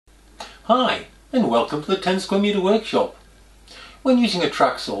Hi, and welcome to the 10 square meter workshop. When using a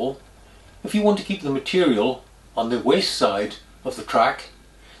track saw, if you want to keep the material on the waste side of the track,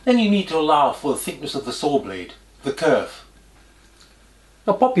 then you need to allow for the thickness of the saw blade, the kerf.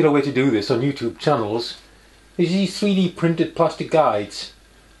 A popular way to do this on YouTube channels is these 3D printed plastic guides.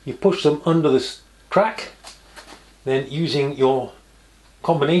 You push them under the track, then using your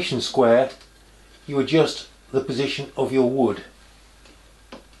combination square you adjust the position of your wood.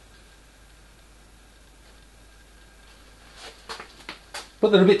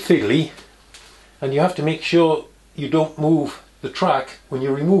 But they're a bit fiddly, and you have to make sure you don't move the track when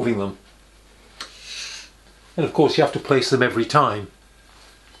you're removing them. And of course you have to place them every time.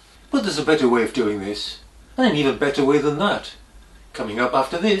 But there's a better way of doing this, and an even better way than that, coming up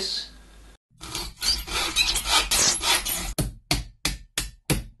after this.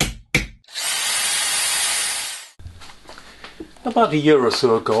 About a year or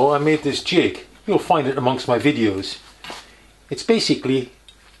so ago I made this jig. You'll find it amongst my videos. It's basically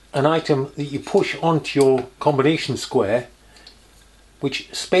an item that you push onto your combination square,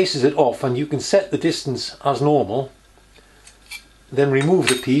 which spaces it off, and you can set the distance as normal, then remove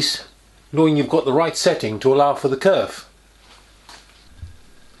the piece knowing you've got the right setting to allow for the kerf.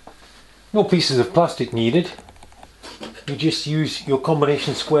 No pieces of plastic needed. You just use your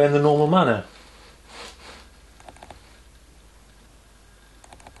combination square in the normal manner.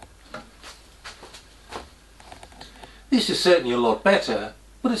 This is certainly a lot better,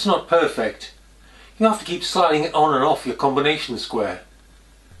 but it's not perfect. You have to keep sliding it on and off your combination square.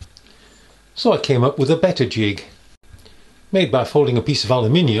 So I came up with a better jig, made by folding a piece of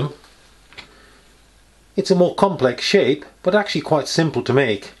aluminium. It's a more complex shape, but actually quite simple to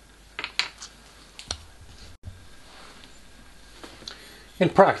make. In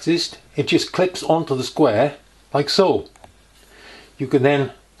practice, it just clips onto the square, like so. You can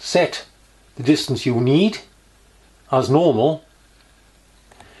then set the distance you need as normal,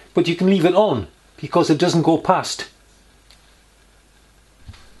 but you can leave it on because it doesn't go past.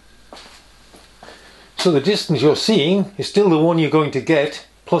 So the distance you're seeing is still the one you're going to get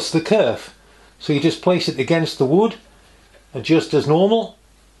plus the kerf. So you just place it against the wood, adjust as normal,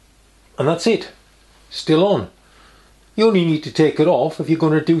 and that's it. Still on. You only need to take it off if you're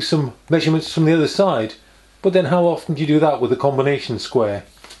going to do some measurements from the other side. But then how often do you do that with a combination square?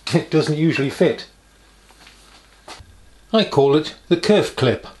 It doesn't usually fit. I call it the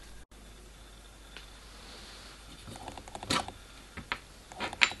KerfKlip.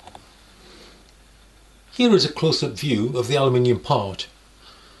 Here is a close-up view of the aluminium part.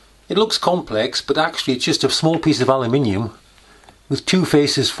 It looks complex, but actually it's just a small piece of aluminium with two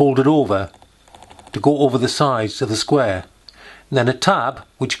faces folded over to go over the sides of the square. And then a tab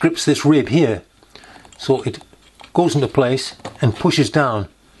which grips this rib here, so it goes into place and pushes down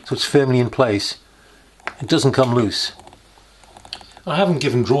so it's firmly in place. It doesn't come loose. I haven't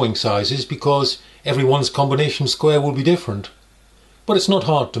given drawing sizes because everyone's combination square will be different, but it's not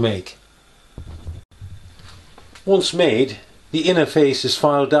hard to make. Once made, the inner face is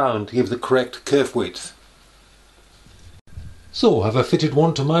filed down to give the correct kerf width. So, have I fitted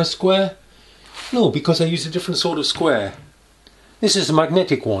one to my square? No, because I used a different sort of square. This is a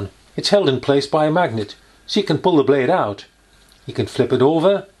magnetic one. It's held in place by a magnet, so you can pull the blade out. You can flip it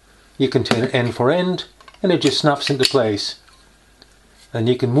over, you can turn it end for end, and it just snaps into place. And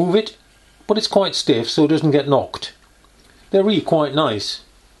you can move it, but it's quite stiff so it doesn't get knocked. They're really quite nice.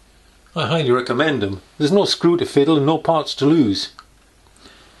 I highly recommend them. There's no screw to fiddle and no parts to lose.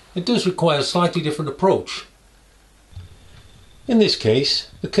 It does require a slightly different approach. In this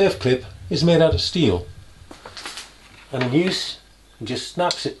case, the KerfKlip is made out of steel, and in use it just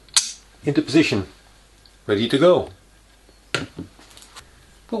snaps it into position, ready to go.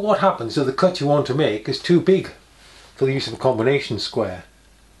 But what happens if the cut you want to make is too big for the use of a combination square?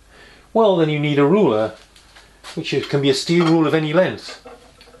 Well, then you need a ruler, which can be a steel rule of any length,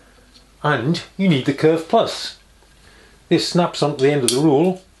 and you need the Kerf Plus. This snaps onto the end of the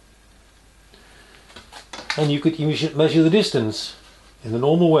rule, and you could use it to measure the distance in the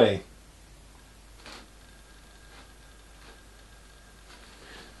normal way.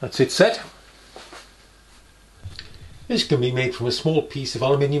 That's it set. This can be made from a small piece of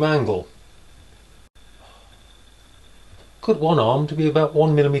aluminium angle. Cut one arm to be about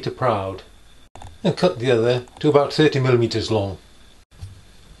 1 mm proud and cut the other to about 30 mm long.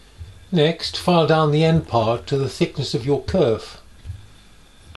 Next, file down the end part to the thickness of your kerf.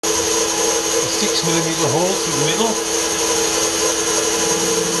 A 6 mm hole through the middle.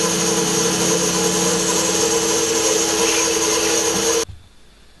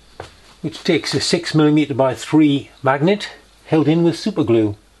 Which takes a 6 mm by 3 magnet held in with super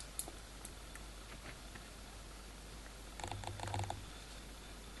glue.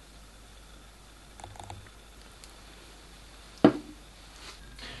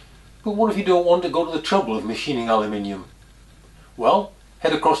 But what if you don't want to go to the trouble of machining aluminium? Well,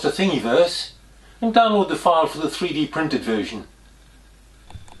 head across to Thingiverse and download the file for the 3D printed version.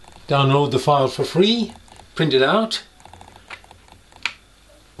 Download the file for free, print it out,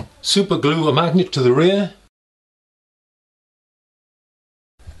 super glue a magnet to the rear.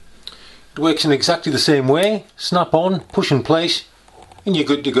 It works in exactly the same way, snap on, push in place, and you're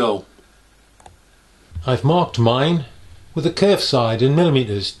good to go. I've marked mine with a kerf side in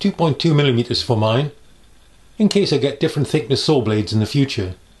millimeters, 2.2 millimeters for mine, in case I get different thickness saw blades in the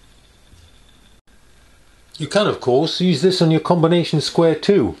future. You can of course use this on your combination square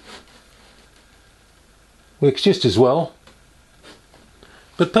too. Works just as well.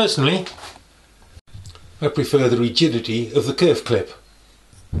 But personally, I prefer the rigidity of the KerfKlip.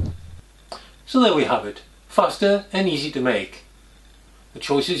 So there we have it. Faster and easy to make. The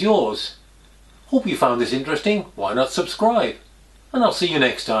choice is yours. Hope you found this interesting. Why not subscribe? And I'll see you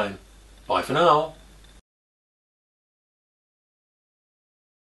next time. Bye for now.